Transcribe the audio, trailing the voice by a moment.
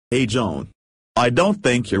Hey Joan. I don't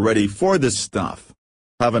think you're ready for this stuff.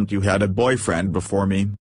 Haven't you had a boyfriend before me?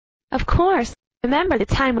 Of course. Remember the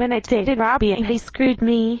time when I dated Robbie and he screwed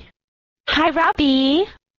me? Hi, Robbie.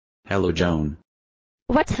 Hello, Joan.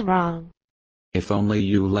 What's wrong? If only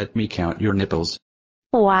you let me count your nipples.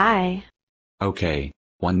 Why? Okay,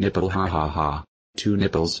 1 nipple ha ha ha, 2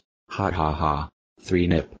 nipples, ha ha ha, 3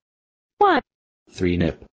 nip. What? 3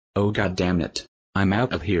 nip. Oh god damn it. I'm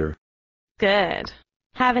out of here. Good.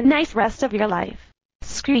 Have a nice rest of your life.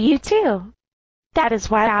 Screw you too. That is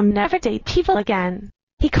why I'll never date people again.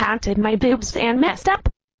 He counted my boobs and messed up.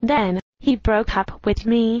 Then, he broke up with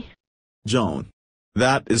me. Joan.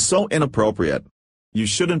 That is so inappropriate. You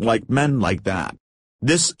shouldn't like men like that.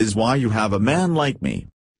 This is why you have a man like me.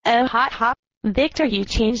 Oh, hot hot. Victor, you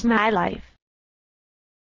changed my life.